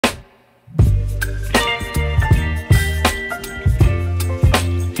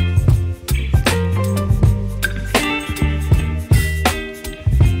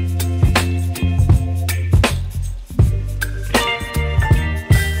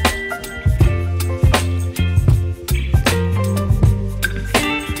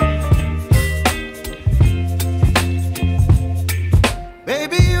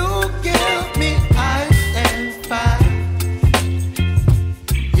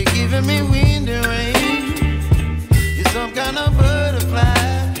giving me wind and rain. You're some kind of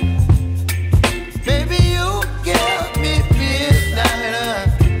butterfly. Baby, you give me midnight.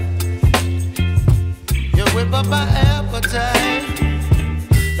 You whip up my appetite.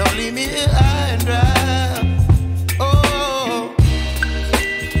 Don't leave me here high and dry. Oh,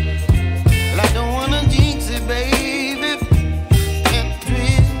 well, I don't wanna jinx it, baby, and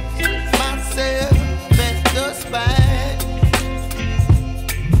twist myself at the spine.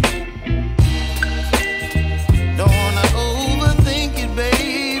 Don't wanna overthink it,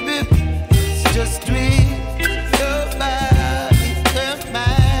 baby. It's just twist your body and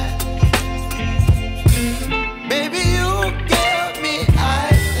mine. Baby, you give me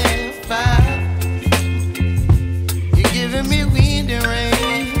ice and fire. You're giving me wind and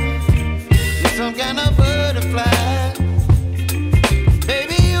rain. You're some kind of butterfly.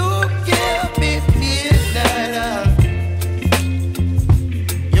 Baby, you give me midnight.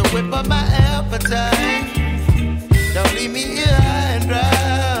 You whip up my appetite. Don't leave me here high and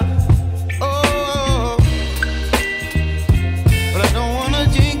dry. Oh, but I don't wanna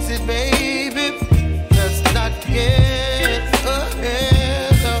jinx it, baby. Let's not get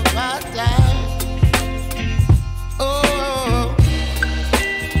ahead of my time. Oh,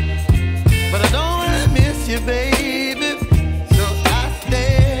 but I don't wanna miss you, baby. So I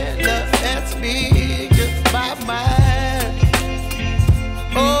stand up and speak just my mind.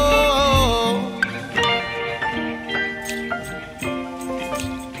 Oh.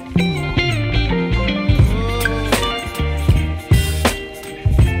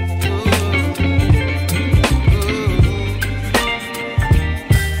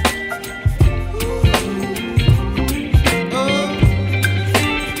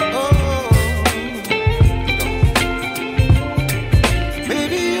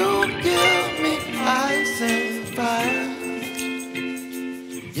 Baby, you give me ice and fire.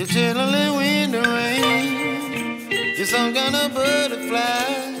 You're chilling wind and rain. You're some kind of butterfly.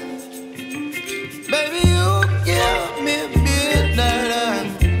 Baby, you give me midnight.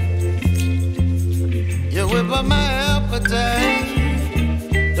 You whip up my appetite.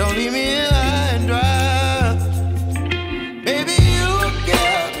 Don't leave me